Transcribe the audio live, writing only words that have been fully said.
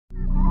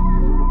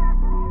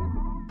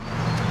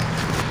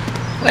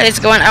What is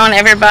going on,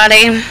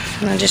 everybody?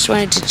 I just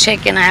wanted to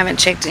check in. I haven't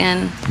checked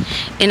in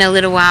a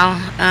little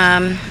while.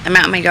 I'm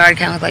out in my yard,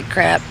 kind of look like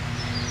crap.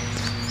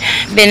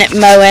 Been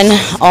mowing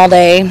all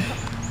day.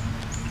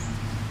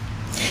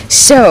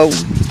 So,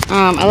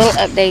 a little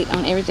update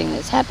on everything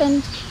that's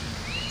happened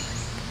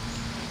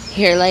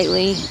here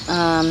lately.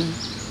 I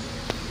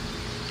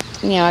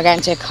got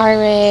into a car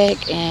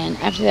wreck, and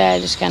after that, I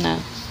just kind of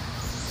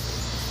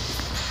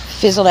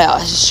fizzled out. I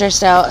was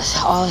stressed out,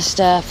 all this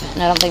stuff,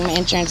 and I don't think my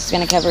insurance is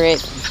going to cover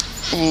it,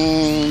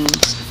 and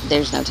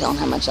there's no telling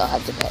how much I'll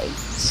have to pay.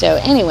 So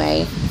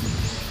anyway,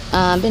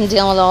 been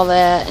dealing with all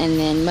that, and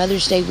then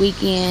Mother's Day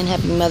weekend.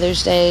 Happy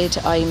Mother's Day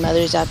to all you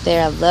mothers out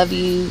there. I love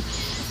you,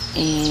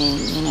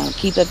 and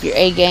keep up your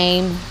A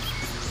game.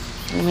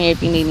 I'm here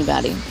if you need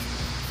anybody.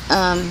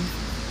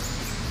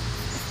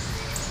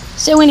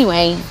 So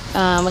anyway,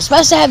 we're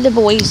supposed to have the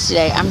boys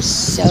today. I'm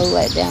so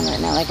let down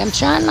right now. Like, I'm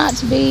trying not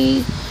to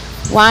be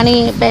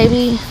whiny,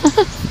 baby.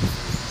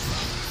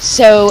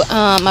 So,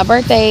 my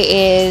birthday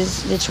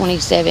is the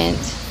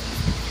 27th.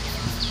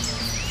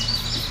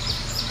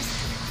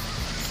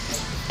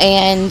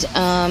 And,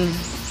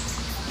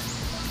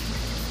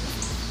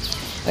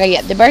 okay,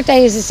 yeah,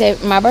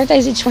 my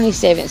birthday's the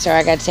 27th. Sorry,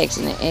 I got a text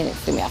and it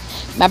threw me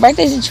off. My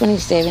birthday's the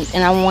 27th,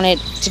 and I wanted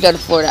to go to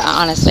Florida.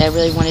 Honestly, I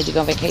really wanted to go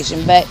on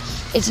vacation, but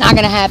it's not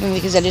going to happen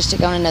because I just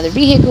took on another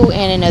vehicle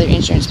and another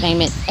insurance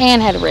payment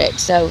and had a wreck.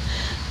 So,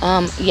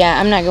 yeah,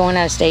 I'm not going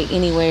out of state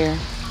anywhere.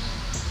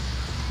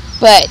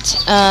 But,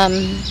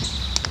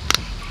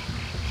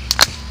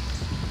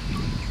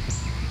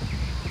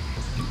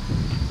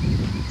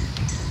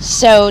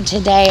 so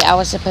today I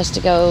was supposed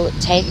to go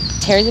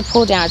tear the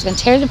pool down. I was going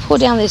to tear the pool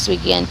down this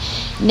weekend.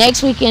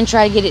 Next weekend,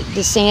 try to get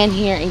the sand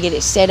here and get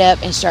it set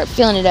up and start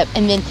filling it up.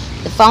 And then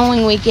the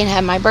following weekend,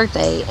 have my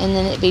birthday. And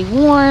then it'd be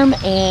warm,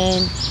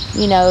 and,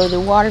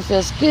 the water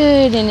feels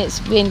good, and it's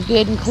been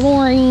good and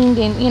chlorined,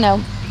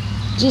 and,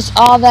 just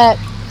all that.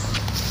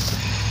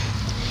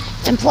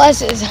 And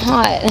plus, it's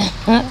hot.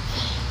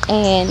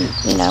 And,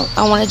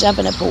 I want to jump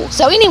in a pool.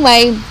 So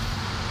anyway,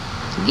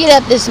 get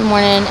up this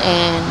morning,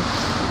 and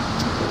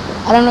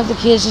I don't know if the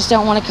kids just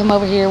don't want to come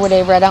over here or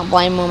whatever. I don't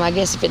blame them. I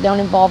guess if it don't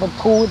involve a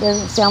pool, it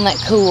doesn't sound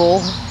that cool.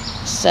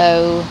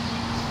 So,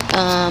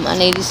 I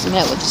needed some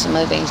help with some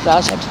other things, but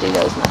I'll just have to do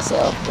those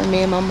myself, or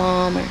me and my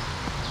mom, or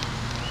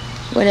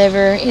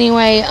whatever.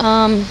 Anyway,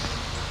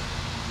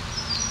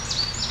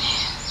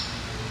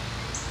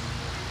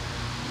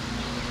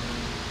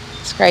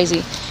 it's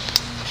crazy.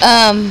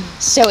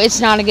 So it's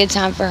not a good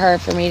time for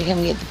me to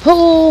come get the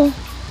pool.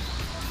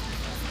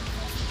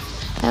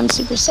 I'm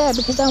super sad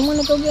because I want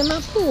to go get my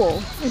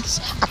pool.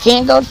 I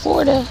can't go to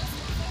Florida,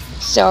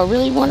 so I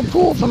really want a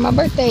pool for my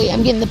birthday.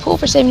 I'm getting the pool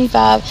for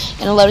 $75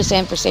 and a load of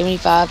sand for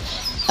 $75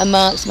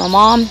 amongst my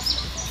mom,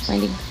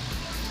 Randy,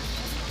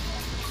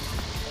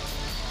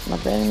 my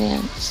brother,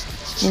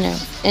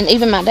 and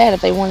even my dad. If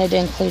they wanted to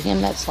include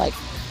him, that's like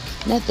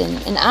nothing.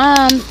 And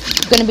I'm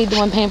going to be the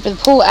one paying for the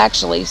pool,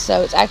 actually,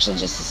 so it's actually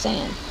just the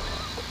sand.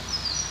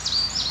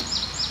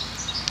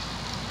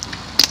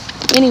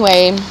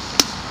 Anyway,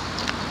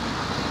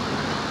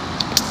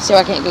 so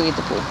I can't go get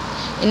the pool.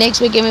 And next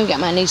weekend we've got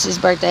my niece's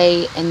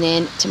birthday, and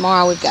then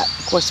tomorrow we've got,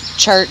 of course,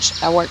 church.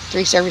 I work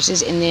 3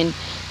 services, and then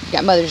we've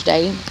got Mother's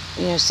Day,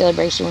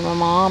 celebration with my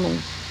mom and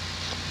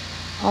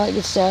all that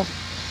good stuff.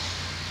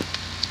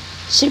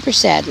 Super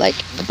sad, like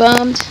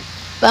bummed.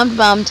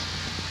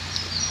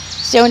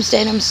 So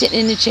instead, I'm sitting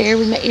in the chair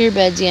with my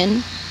earbuds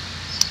in,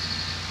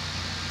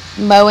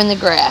 mowing the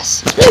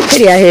grass. It's really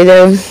pretty out here,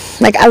 though.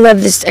 Like, I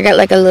love this. I got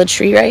like a little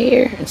tree right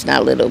here. It's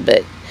not little,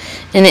 but,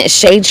 and it's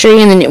shade tree,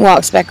 and then it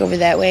walks back over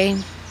that way.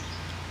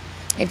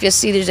 If you'll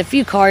see, there's a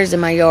few cars in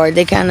my yard.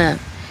 They kind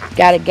of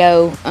got to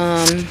go.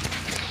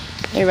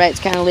 Everybody's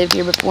kind of lived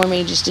here before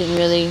me, just didn't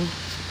really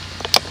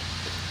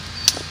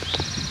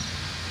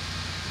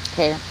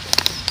care.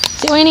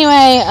 So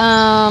anyway,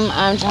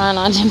 I'm trying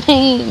not to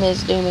be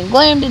Miss Doom and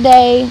Gloom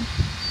today.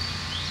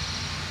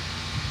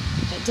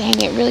 But dang,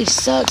 it really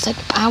sucks. Like,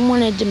 I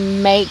wanted to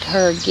make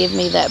her give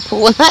me that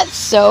pool, and that's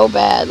so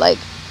bad. Like,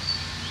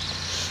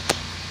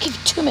 give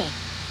it to me.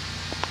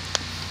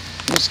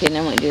 I'm just kidding.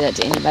 I wouldn't do that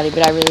to anybody,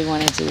 but I really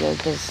wanted to, though,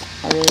 because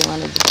I really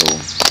wanted the pool.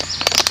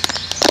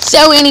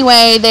 So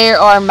anyway, there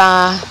are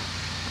my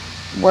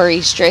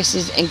worries,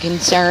 stresses, and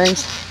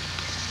concerns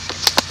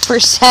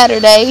for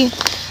Saturday.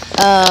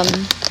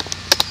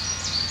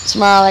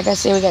 Tomorrow, like I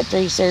said, we got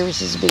 3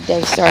 services, big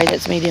day. Sorry,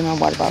 that's me doing my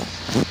water bottle.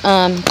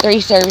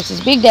 3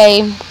 services, big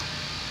day.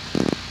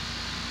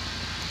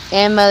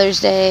 And Mother's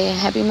Day.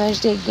 Happy Mother's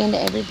Day again to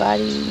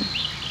everybody.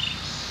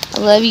 I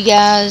love you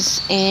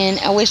guys, and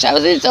I wish I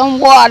was in some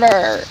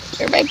water.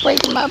 Everybody pray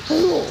for my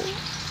pool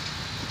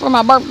for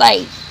my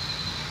birthday.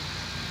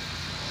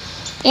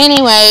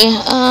 Anyway,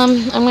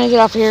 I'm going to get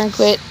off here and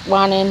quit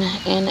whining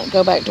and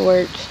go back to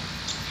work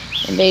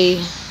and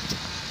be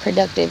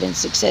productive and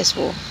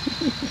successful.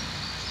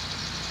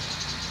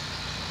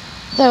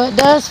 Though it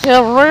does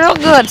feel real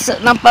good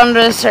sitting up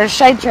under this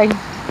shade tree.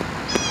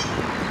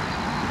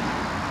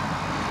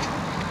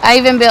 I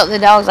even built the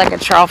dogs like a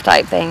trough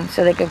type thing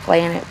so they could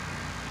play in it.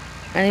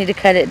 I need to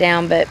cut it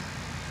down, but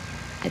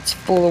it's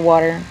full of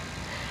water.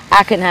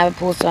 I couldn't have a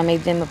pool, so I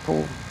made them a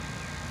pool.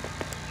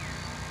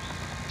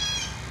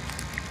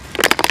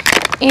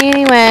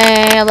 Anyway,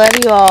 I love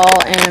you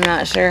all, and I'm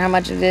not sure how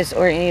much of this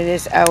or any of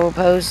this I will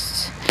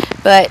post,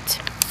 but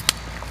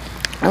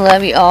I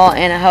love you all,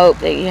 and I hope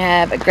that you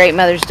have a great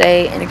Mother's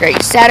Day and a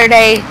great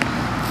Saturday.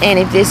 And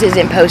if this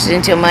isn't posted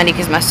until Monday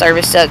because my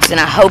service sucks, and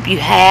I hope you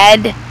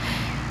had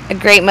a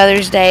great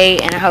Mother's Day,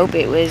 and I hope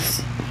it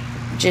was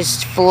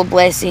just full of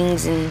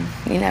blessings and,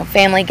 you know,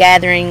 family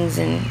gatherings,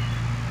 and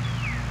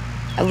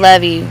I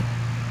love you.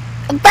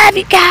 I love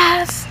you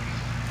guys.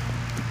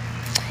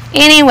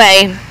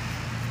 Anyway,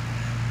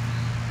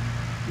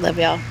 love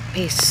y'all.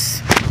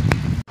 Peace.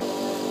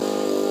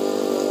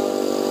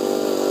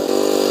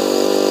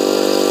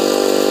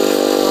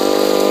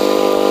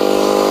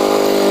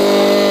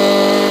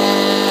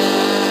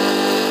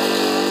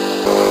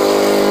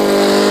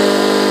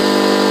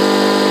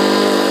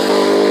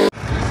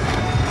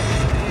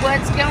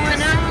 What's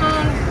going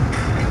on?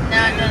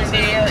 Not done a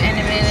video in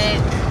a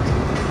minute.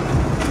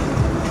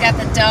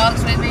 Got the dogs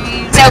with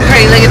me. So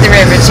pretty. Look at the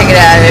river. Check it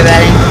out,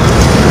 everybody.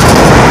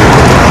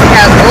 Look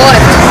how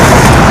gorgeous.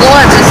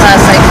 Gorgeous, I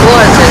say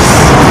gorgeous.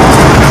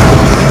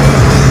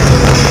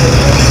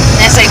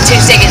 That's like 2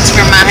 seconds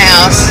from my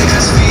house.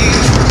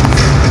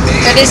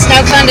 But it's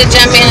no fun to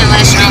jump in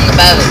unless you're on the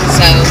boat.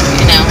 So,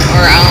 you know,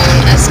 or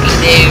on a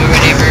ski-doo or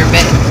whatever.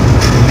 But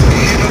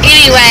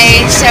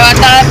anyway, so I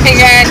thought I'd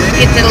figure I'd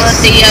get the little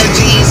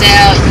DOGs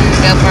out and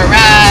go for a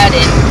ride,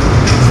 and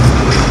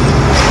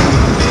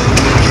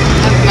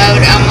I've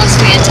mowed almost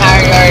the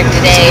entire yard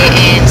today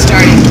and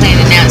started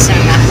cleaning out some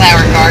of my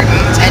flower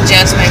gardens. I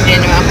just moved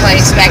into my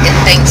place back at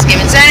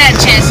Thanksgiving, so I had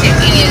a chance to do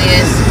any of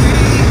this.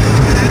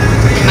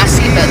 And my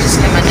seatbelt just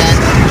came undone.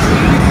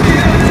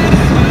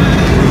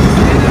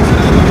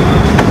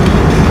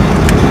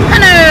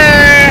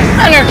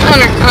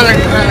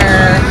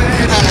 Hunter.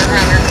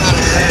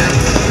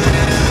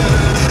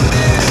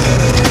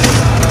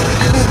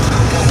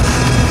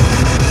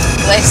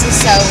 Bless his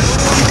soul.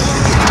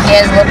 He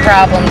has little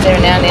problems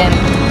every now and then.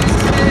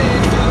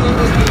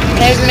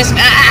 There's Miss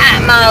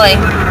Molly.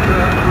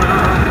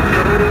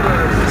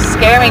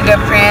 Scare me, good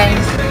friend.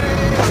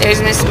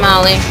 There's Miss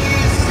Molly.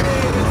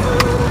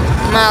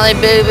 Molly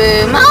boo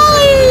boo.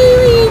 Molly, what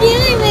are you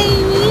doing,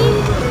 baby?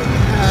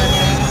 Oh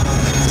no.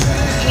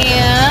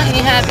 Yeah,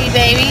 you happy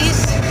babies?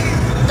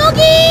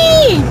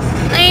 Okay.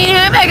 How you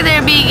doing back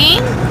there,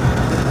 Biggie?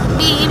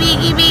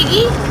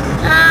 Biggie.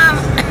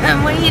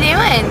 What are you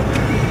doing?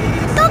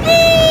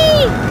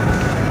 Doggy!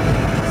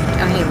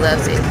 Oh, he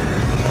loves it.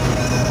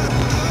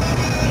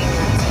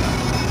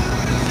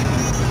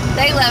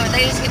 They love it.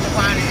 They just get to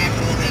wander